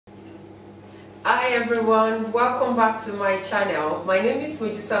Hi everyone, welcome back to my channel. My name is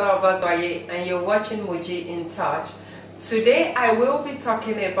Mojisola and you're watching Moji in Touch. Today I will be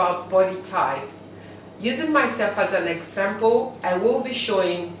talking about body type. Using myself as an example, I will be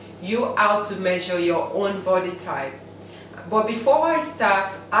showing you how to measure your own body type. But before I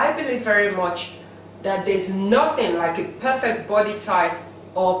start, I believe very much that there's nothing like a perfect body type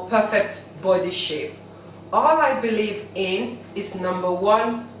or perfect body shape. All I believe in is number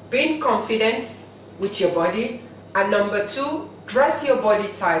one, being confident with your body, and number two, dress your body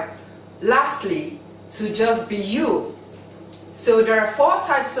type. Lastly, to just be you. So there are four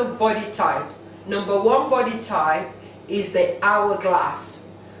types of body type. Number one body type is the hourglass.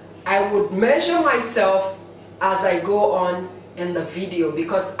 I would measure myself as I go on in the video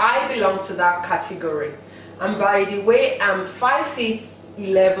because I belong to that category. And by the way, I'm 5 feet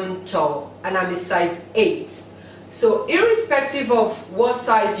 11 tall and I'm a size 8. So irrespective of what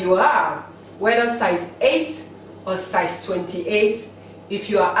size you are, whether size 8 or size 28, if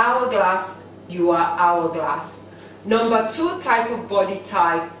you are hourglass, you are hourglass. Number two type of body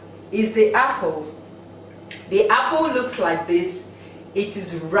type is the apple. The apple looks like this. It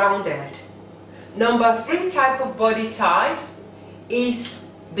is rounded. Number three type of body type is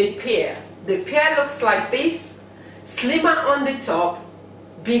the pear. The pear looks like this, slimmer on the top,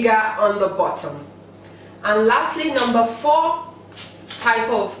 bigger on the bottom. And lastly, number four type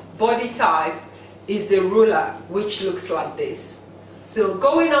of body type is the ruler, which looks like this. So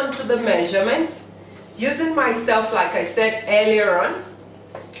going on to the measurement, using myself like I said earlier on,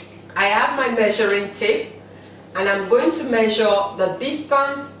 I have my measuring tape and I'm going to measure the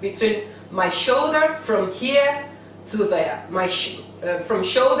distance between my shoulder from here to there, from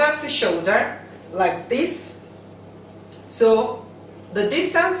shoulder to shoulder, like this. So the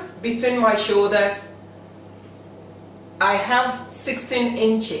distance between my shoulders, I have 16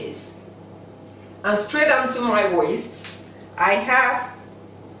 inches. And straight onto my waist, I have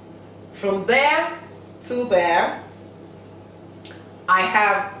from there to there, I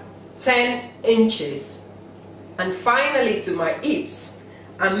have 10 inches. And finally to my hips,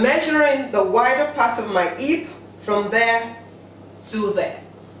 I'm measuring the wider part of my hip from there to there.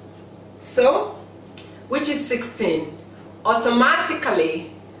 So, which is 16.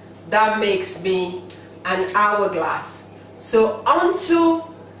 Automatically, that makes me an hourglass. So onto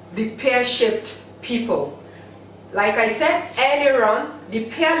the pear-shaped people. Like I said earlier on, the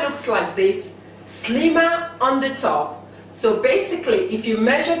pear looks like this, slimmer on the top. So basically, if you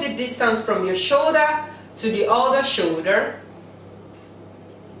measure the distance from your shoulder to the other shoulder,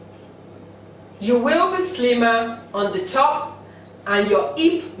 you will be slimmer on the top and your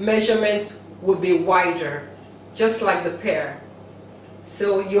hip measurement will be wider, just like the pear.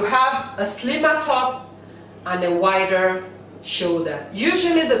 So you have a slimmer top and a wider shoulder.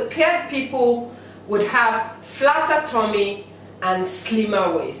 Usually the pear people would have flatter tummy and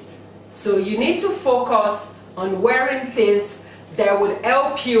slimmer waist. So you need to focus on wearing things that would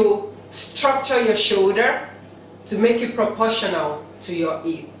help you structure your shoulder to make it proportional to your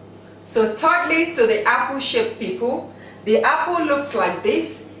hip. So thirdly, to the apple-shaped people, the apple looks like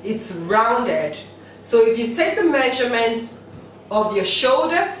this. It's rounded. So if you take the measurements of your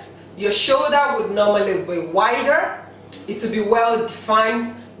shoulders, your shoulder would normally be wider. It will be well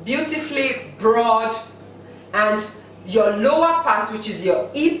defined, beautifully broad, and your lower part, which is your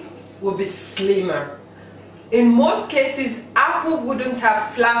hip, will be slimmer. In most cases, apple wouldn't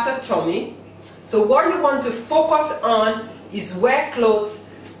have flatter tummy. So what you want to focus on is wear clothes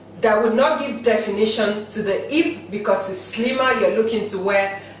that would not give definition to the hip because it's slimmer. You're looking to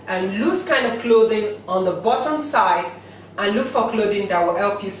wear and loose kind of clothing on the bottom side, and look for clothing that will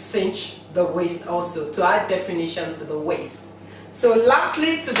help you cinch the waist also to add definition to the waist. So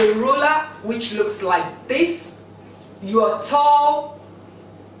lastly, to the ruler, which looks like this. You are tall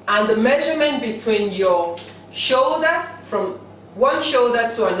and the measurement between your shoulders from one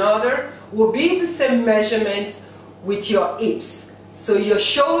shoulder to another will be the same measurement with your hips. So your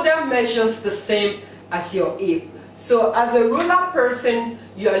shoulder measures the same as your hip. So as a ruler person,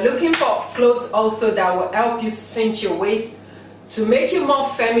 you are looking for clothes also that will help you cinch your waist to make you more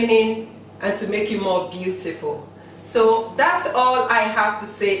feminine and to make you more beautiful. So that's all I have to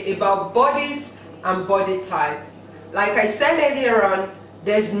say about bodies and body type. Like I said earlier on,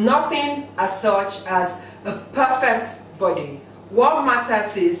 there's nothing as such as a perfect body. What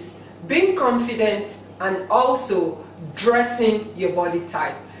matters is being confident and also dressing your body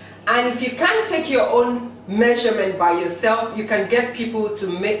type. And if you can't take your own measurement by yourself, you can get people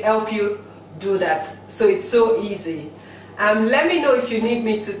to help you do that. So it's so easy. Let me know if you need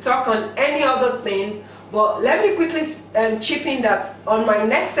me to talk on any other thing But let me quickly chip in that on my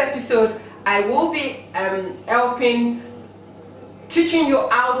next episode I will be teaching you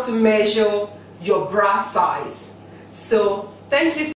how to measure your bra size. So thank you.